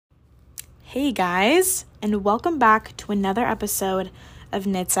Hey guys, and welcome back to another episode of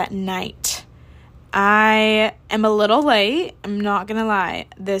Knits at Night. I am a little late, I'm not gonna lie.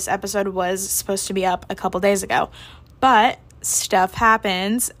 This episode was supposed to be up a couple days ago, but stuff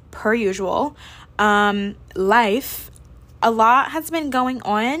happens per usual. Life, a lot has been going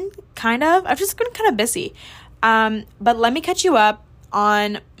on, kind of. I've just been kind of busy. But let me catch you up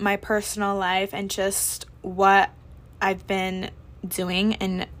on my personal life and just what I've been doing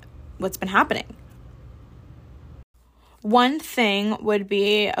and what's been happening. One thing would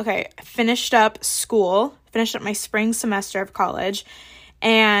be, I finished up my spring semester of college,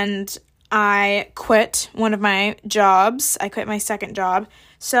 and I quit one of my jobs. I quit my second job.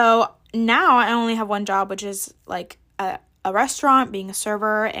 So now I only have one job, which is like a restaurant, being a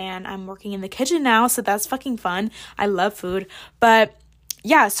server, and I'm working in the kitchen now, so that's fucking fun. I love food. But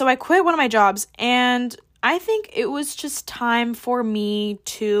yeah, so I quit one of my jobs, and I think it was just time for me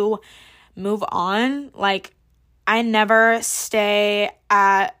to move on. Like, I never stay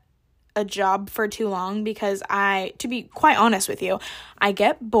at a job for too long because to be quite honest with you, I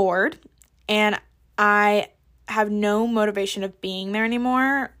get bored and I have no motivation of being there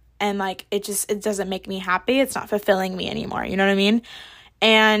anymore. And like, it doesn't make me happy. It's not fulfilling me anymore. You know what I mean?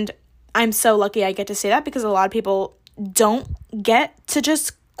 And I'm so lucky I get to say that because a lot of people don't get to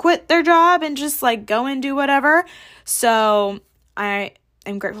just quit their job and just like go and do whatever. So I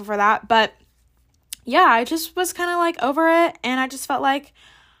am grateful for that. But yeah, I just was kind of like over it, and I just felt like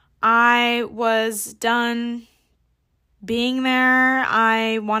I was done being there.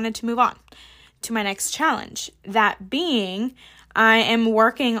 I wanted to move on to my next challenge. That being, I am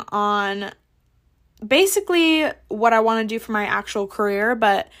working on basically what I want to do for my actual career,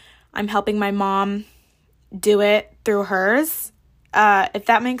 but I'm helping my mom do it through hers. If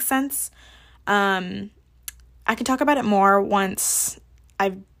that makes sense. I can talk about it more once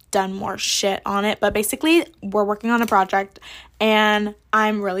I've done more shit on it, but basically we're working on a project and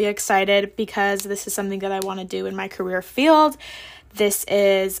I'm really excited because this is something that I want to do in my career field. This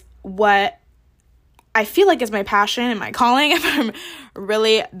is what I feel like is my passion and my calling, if I'm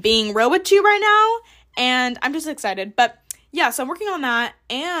really being real with you right now, and I'm just excited. But yeah, so I'm working on that,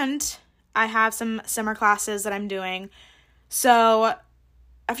 and I have some summer classes that I'm doing. So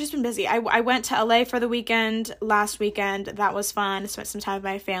I've just been busy. I went to LA for the weekend last weekend. That was fun. Spent some time with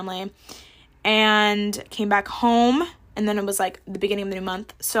my family and came back home. And then it was like the beginning of the new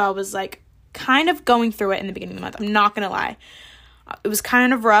month. So I was like kind of going through it in the beginning of the month. I'm not going to lie. It was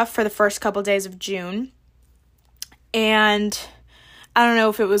kind of rough for the first couple days of June. And I don't know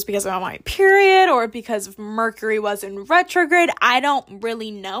if it was because I'm on my period or because Mercury was in retrograde. I don't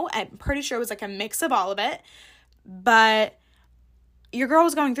really know. I'm pretty sure it was like a mix of all of it. But your girl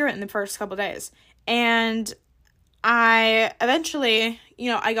was going through it in the first couple days. And I eventually,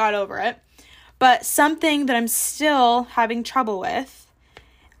 I got over it. But something that I'm still having trouble with,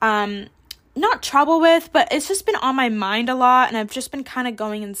 not trouble with, but it's just been on my mind a lot. And I've just been kind of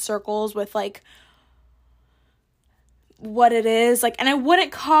going in circles with like what it is. Like, and I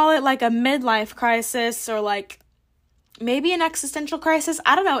wouldn't call it like a midlife crisis or like maybe an existential crisis.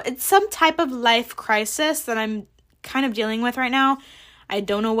 I don't know. It's some type of life crisis that I'm kind of dealing with right now. I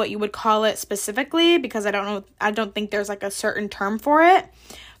don't know what you would call it specifically because I don't think there's like a certain term for it.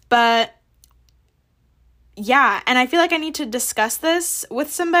 But yeah, and I feel like I need to discuss this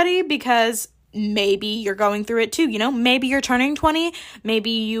with somebody because maybe you're going through it too, Maybe you're turning 20,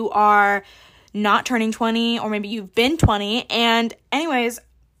 maybe you are not turning 20, or maybe you've been 20. And anyways,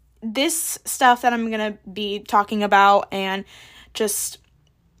 this stuff that I'm going to be talking about and just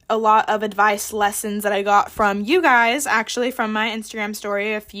a lot of advice lessons that I got from you guys, actually from my Instagram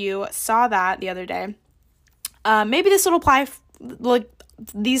story, if you saw that the other day. Maybe this will apply,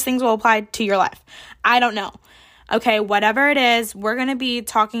 these things will apply to your life. I don't know. Okay, whatever it is, we're going to be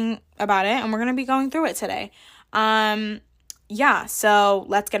talking about it and we're going to be going through it today. Yeah, so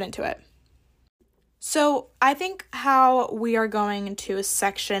let's get into it. So I think how we are going to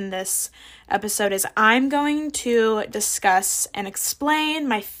section this episode is I'm going to discuss and explain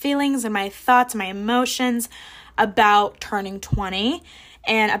my feelings and my thoughts, my emotions about turning 20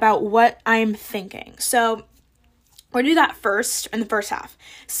 and about what I'm thinking. So we'll do that first in the first half.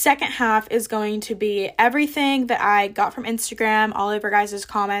 Second half is going to be everything that I got from Instagram, all of your guys'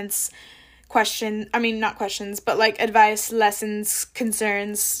 comments, not questions, but like advice, lessons,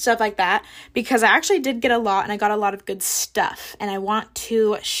 concerns, stuff like that, because I actually did get a lot and I got a lot of good stuff, and I want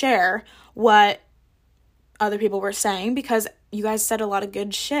to share what other people were saying because you guys said a lot of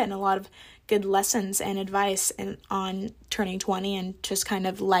good shit and a lot of good lessons and advice on turning 20 and just kind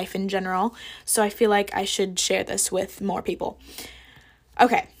of life in general. So I feel like I should share this with more people.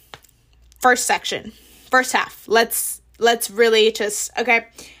 Okay, first section, first half. Let's really just, okay.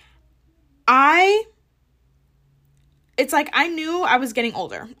 It's like I knew I was getting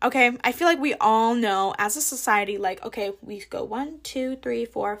older, okay? I feel like we all know as a society, like, okay, we go 1, 2, 3,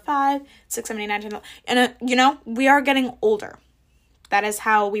 4, 5, 6, 7, 8, 9, 10, 11, and, we are getting older. That is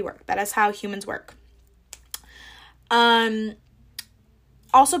how we work. That is how humans work. Also,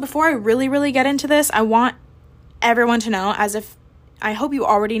 before I really, really get into this, I want everyone to know, I hope you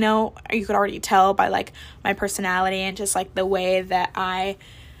already know, or you could already tell by, like, my personality and just, like, the way that I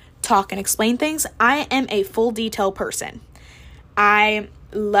talk and explain things, I am a full detail person. I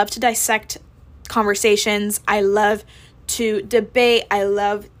love to dissect conversations. I love to debate. I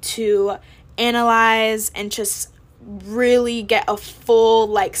love to analyze and just really get a full,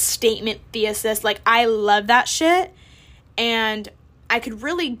 like, statement thesis. Like, I love that shit. And I could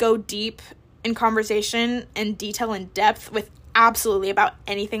really go deep in conversation and detail in depth with absolutely about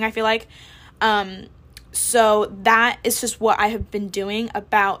anything, I feel like. So that is just what I have been doing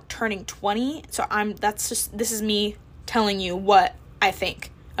about turning 20. So this is me telling you what I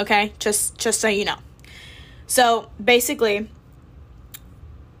think, okay? Just so you know. So basically,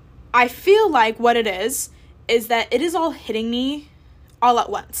 I feel like what it is that it is all hitting me all at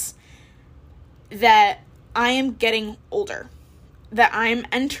once. That I am getting older. That I'm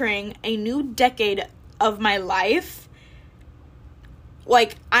entering a new decade of my life.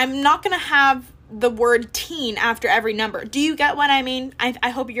 Like, I'm not gonna have the word teen after every number. Do you get what I mean? I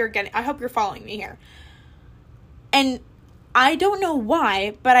hope you're following me here. And I don't know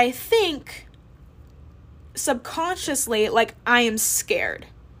why, but I think subconsciously, like, I am scared.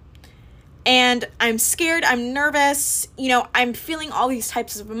 And I'm scared, I'm nervous, I'm feeling all these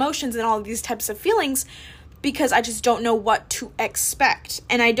types of emotions and all these types of feelings because I just don't know what to expect.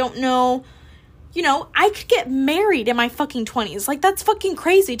 And I don't know, I could get married in my fucking 20s. Like, that's fucking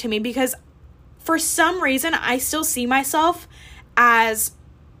crazy to me because for some reason, I still see myself as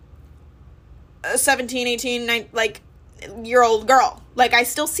a 17, 18, 19, year old girl. Like, I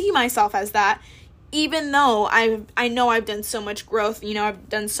still see myself as that, even though I know I've done so much growth, I've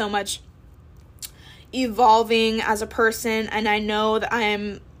done so much evolving as a person, and I know that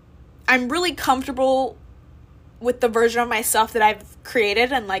I'm really comfortable with the version of myself that I've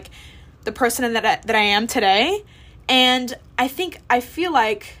created and, like, the person that I am today. And I feel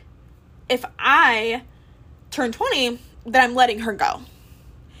like if I turn 20, that I'm letting her go.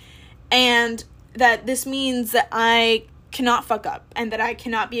 And that this means that I cannot fuck up and that I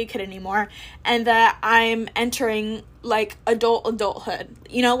cannot be a kid anymore and that I'm entering, like, adulthood.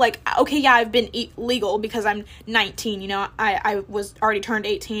 Okay, yeah, I've been legal because I'm 19, I was already turned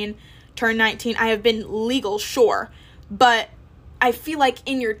 18, turned 19. I have been legal, sure. But I feel like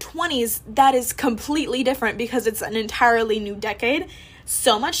in your 20s, that is completely different because it's an entirely new decade.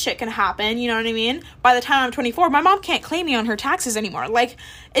 So much shit can happen, you know what I mean? By the time I'm 24, my mom can't claim me on her taxes anymore. Like,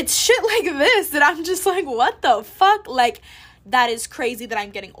 it's shit like this that I'm just like, what the fuck? Like, that is crazy that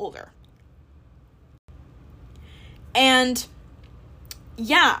I'm getting older. And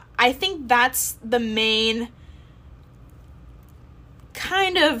yeah, I think that's the main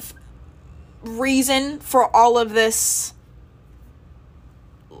kind of reason for all of this,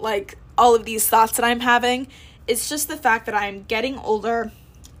 like, all of these thoughts that I'm having. It's just the fact that I'm getting older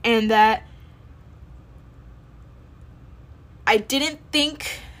and that I didn't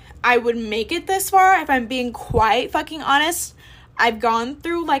think I would make it this far, if I'm being quite fucking honest. I've gone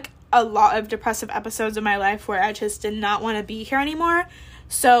through, like, a lot of depressive episodes in my life where I just did not want to be here anymore.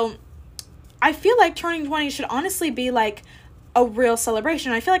 So I feel like turning 20 should honestly be, like, a real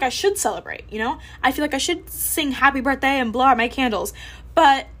celebration. I feel like I should celebrate, I feel like I should sing happy birthday and blow out my candles.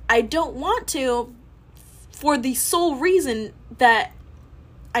 But I don't want to, for the sole reason that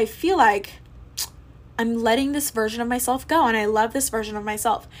I feel like I'm letting this version of myself go, and I love this version of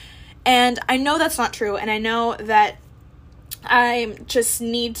myself. And I know that's not true, and I know that I just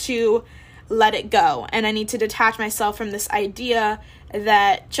need to let it go, and I need to detach myself from this idea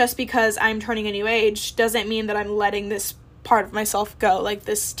that just because I'm turning a new age doesn't mean that I'm letting this part of myself go, like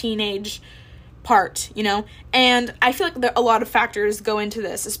this teenage part, And I feel like a lot of factors go into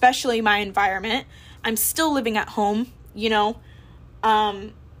this, especially my environment. I'm still living at home,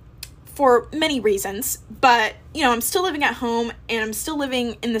 for many reasons, but, I'm still living at home, and I'm still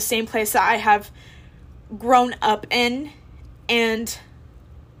living in the same place that I have grown up in, and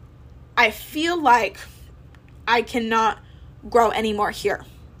I feel like I cannot grow anymore here.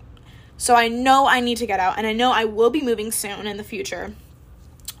 So I know I need to get out, and I know I will be moving soon in the future,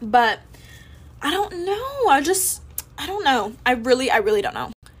 but I don't know. I don't know. I really don't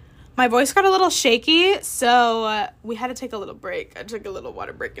know. my voice got a little shaky, so we had to take a little break. I took a little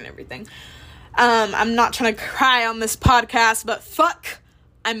water break and everything. I'm not trying to cry on this podcast, but fuck,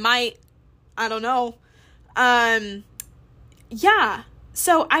 I might. I don't know. Yeah.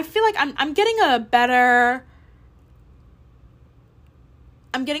 So I feel like I'm getting a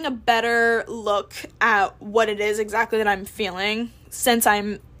better look at what it is exactly that I'm feeling since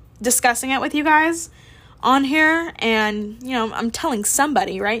I'm discussing it with you guys on here, and I'm telling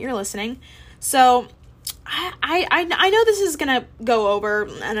somebody, right? You're listening. So I know this is gonna go over,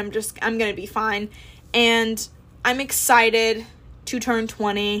 and I'm gonna be fine, and I'm excited to turn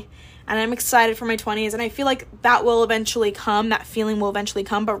 20, and I'm excited for my 20s, and I feel like that will eventually come, that feeling will eventually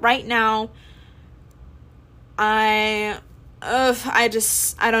come, but right now, I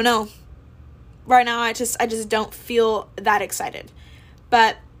don't know. Right now, I just don't feel that excited,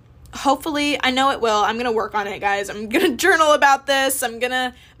 but hopefully, I know it will. I'm going to work on it, guys. I'm going to journal about this. I'm going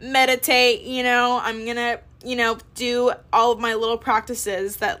to meditate, I'm going to, do all of my little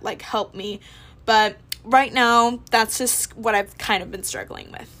practices that, like, help me. But right now, that's just what I've kind of been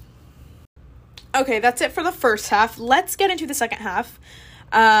struggling with. Okay, that's it for the first half. Let's get into the second half.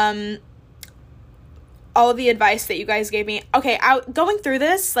 All of the advice that you guys gave me. Okay, going through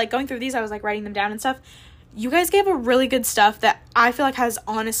these, I was, like, writing them down and stuff. You guys gave a really good stuff that I feel like has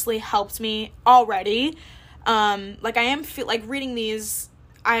honestly helped me already. Reading these,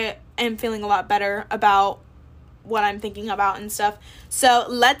 I am feeling a lot better about what I'm thinking about and stuff. So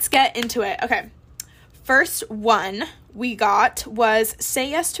let's get into it. Okay. First one we got was say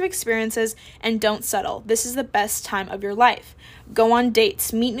yes to experiences and don't settle. This is the best time of your life. Go on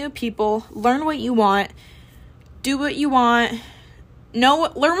dates, meet new people, learn what you want, do what you want.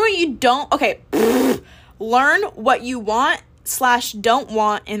 Learn what you don't. Okay. Learn what you want / don't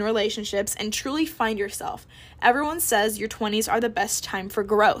want in relationships and truly find yourself. Everyone says your 20s are the best time for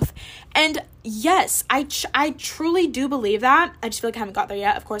growth. And yes, I truly do believe that. I just feel like I haven't got there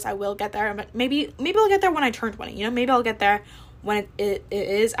yet. Of course, I will get there. But maybe I'll get there when I turn 20. Maybe I'll get there when it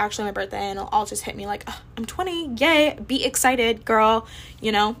is actually my birthday and it'll all just hit me like, oh, I'm 20. Yay. Be excited, girl.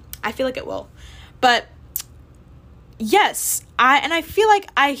 I feel like it will. But yes, I feel like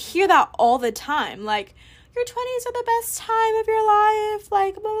I hear that all the time. Like, your 20s are the best time of your life,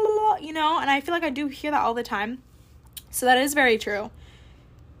 like, blah, blah, blah, and I feel like I do hear that all the time. So that is very true.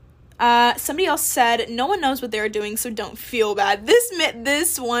 Somebody else said, no one knows what they're doing, so don't feel bad.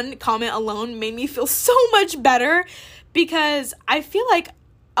 This one comment alone made me feel so much better, because I feel like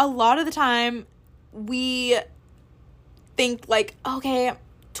a lot of the time we think, like, okay,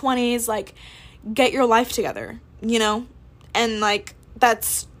 20s, like, get your life together, and, like,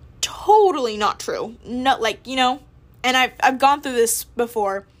 that's totally not true. No, like, and I've gone through this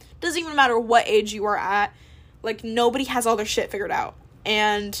before. Doesn't even matter what age you are at. Like, nobody has all their shit figured out.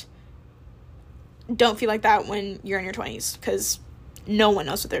 And don't feel like that when you're in your 20s, because no one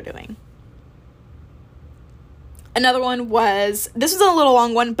knows what they're doing. Another one was, this was a little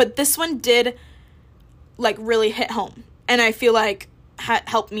long one, but this one did, like, really hit home. And I feel like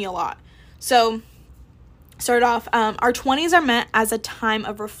helped me a lot. So, start off, our 20s are meant as a time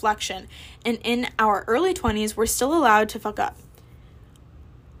of reflection, and in our early 20s, we're still allowed to fuck up.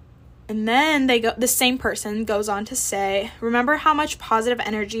 And then the same person goes on to say, remember how much positive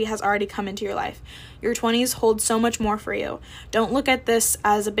energy has already come into your life. Your 20s hold so much more for you. Don't look at this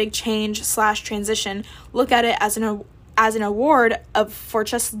as a big change / transition. Look at it as an award for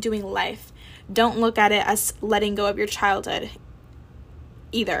just doing life. Don't look at it as letting go of your childhood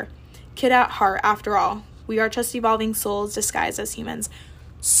either. Kid at heart, after all. We are just evolving souls disguised as humans.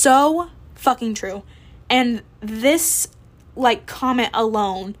 So fucking true. And this, like, comment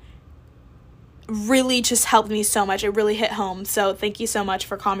alone really just helped me so much. It really hit home. So thank you so much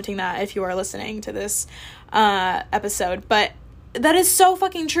for commenting that if you are listening to this episode. But that is so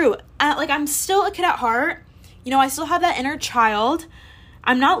fucking true. I'm still a kid at heart. I still have that inner child.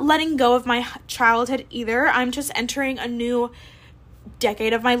 I'm not letting go of my childhood either. I'm just entering a new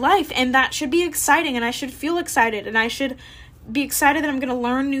decade of my life, and that should be exciting, and I should feel excited, and I should be excited that I'm going to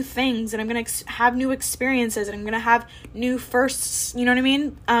learn new things, and I'm going to have new experiences, and I'm going to have new firsts, you know what I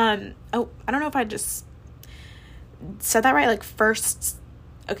mean? I don't know if I just said that right, like firsts,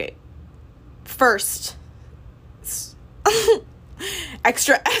 okay, first,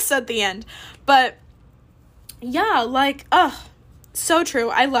 extra S at the end, but yeah, like, so true.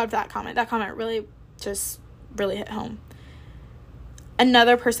 I loved that comment. That comment really hit home.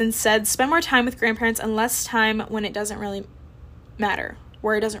 Another person said, spend more time with grandparents and less time when it doesn't really matter,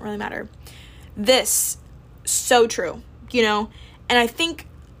 where it doesn't really matter. This, so true, and I think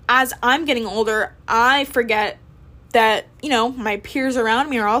as I'm getting older, I forget that, you know, my peers around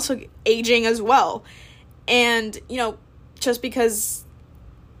me are also aging as well. And, you know, just because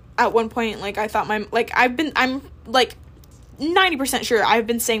at one point, like, I thought I'm, like, 90% sure I've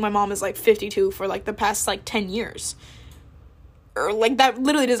been saying my mom is, like, 52 for, like, the past, like, 10 years. Or, like, that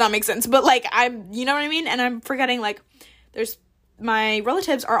literally does not make sense. But, like, you know what I mean? And I'm forgetting, like, my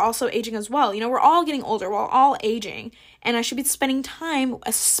relatives are also aging as well. You know, we're all getting older. We're all aging. And I should be spending time,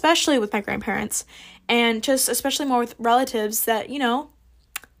 especially with my grandparents, and just especially more with relatives that, you know,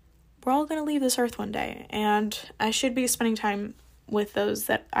 we're all going to leave this earth one day. And I should be spending time with those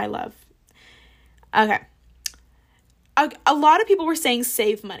that I love. Okay. A lot of people were saying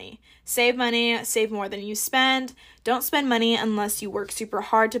save money. Save money, save more than you spend. Don't spend money unless you work super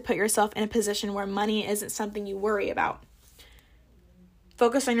hard to put yourself in a position where money isn't something you worry about.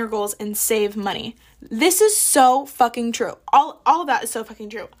 Focus on your goals and save money. This is so fucking true. All of that is so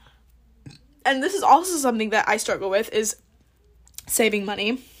fucking true. And this is also something that I struggle with, is saving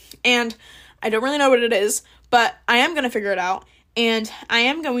money. And I don't really know what it is, but I am going to figure it out. And I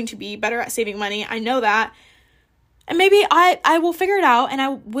am going to be better at saving money. I know that. And maybe I will figure it out, and I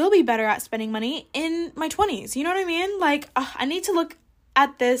will be better at spending money in my 20s. You know what I mean? Like, I need to look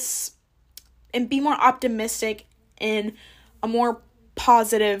at this and be more optimistic in a more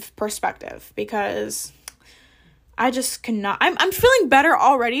positive perspective, because I just cannot. I'm feeling better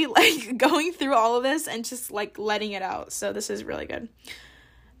already, like, going through all of this and just, like, letting it out. So this is really good.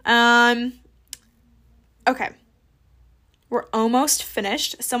 Okay. We're almost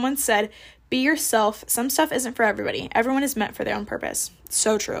finished. Someone said, be yourself. Some stuff isn't for everybody. Everyone is meant for their own purpose.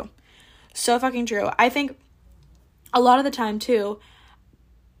 So true. So fucking true. I think a lot of the time, too,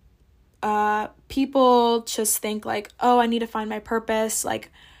 people just think, like, oh, I need to find my purpose, like,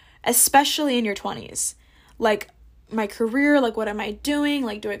 especially in your 20s. Like, my career, like, what am I doing?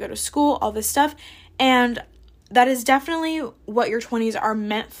 Like, do I go to school? All this stuff. And that is definitely what your 20s are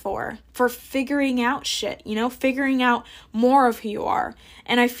meant for figuring out shit, you know, figuring out more of who you are.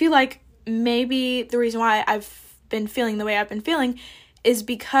 And I feel like maybe the reason why I've been feeling the way I've been feeling is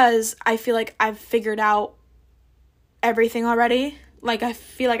because I feel like I've figured out everything already. Like, I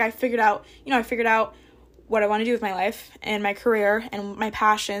feel like I figured out what I want to do with my life and my career and my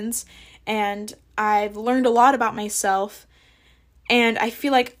passions. And I've learned a lot about myself. And I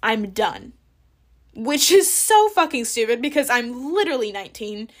feel like I'm done. Which is so fucking stupid, because I'm literally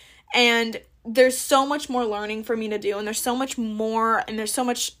 19 and there's so much more learning for me to do, and there's so much more, and there's so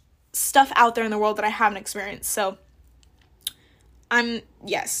much stuff out there in the world that I haven't experienced. So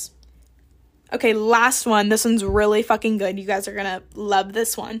yes. Okay, last one. This one's really fucking good. You guys are gonna love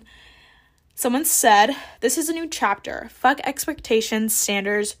this one. Someone said, this is a new chapter. Fuck expectations,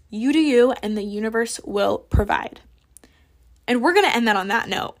 standards, you do you, and the universe will provide. And we're gonna end that on that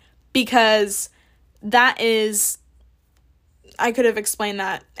note, because I could have explained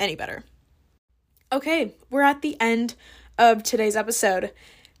that any better. Okay, we're at the end of today's episode.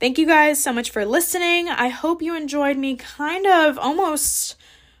 Thank you guys so much for listening. I hope you enjoyed me kind of almost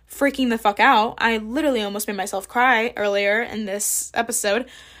freaking the fuck out. I literally almost made myself cry earlier in this episode.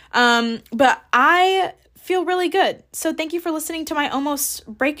 But I feel really good. So thank you for listening to my almost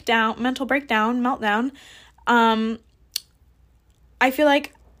meltdown. I feel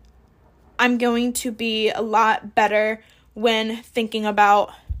like I'm going to be a lot better when thinking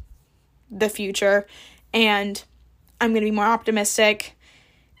about the future, and I'm going to be more optimistic,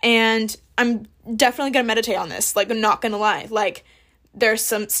 and I'm definitely going to meditate on this. Like, I'm not going to lie. Like, there's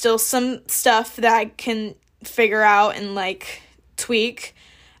still some stuff that I can figure out and, like, tweak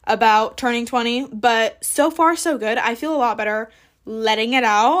about turning 20, but so far so good. I feel a lot better letting it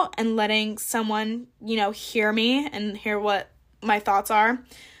out and letting someone, you know, hear me and hear what my thoughts are.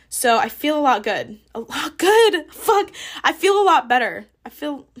 So I feel a lot good. Fuck. I feel a lot better.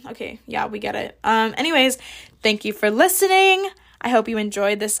 Okay, yeah, we get it. Anyways, thank you for listening. I hope you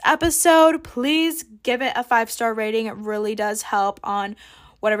enjoyed this episode. Please give it a 5-star rating. It really does help on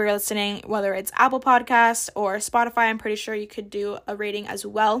whatever you're listening, whether it's Apple Podcasts or Spotify. I'm pretty sure you could do a rating as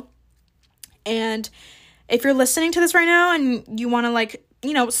well. And if you're listening to this right now and you want to, like,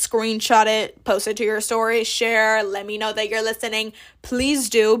 you know, screenshot it, post it to your story, share, let me know that you're listening,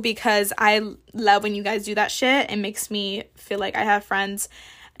 please do, because I love when you guys do that shit. It makes me feel like I have friends.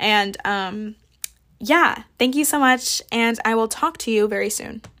 And yeah, thank you so much, and I will talk to you very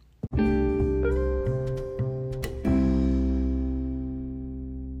soon.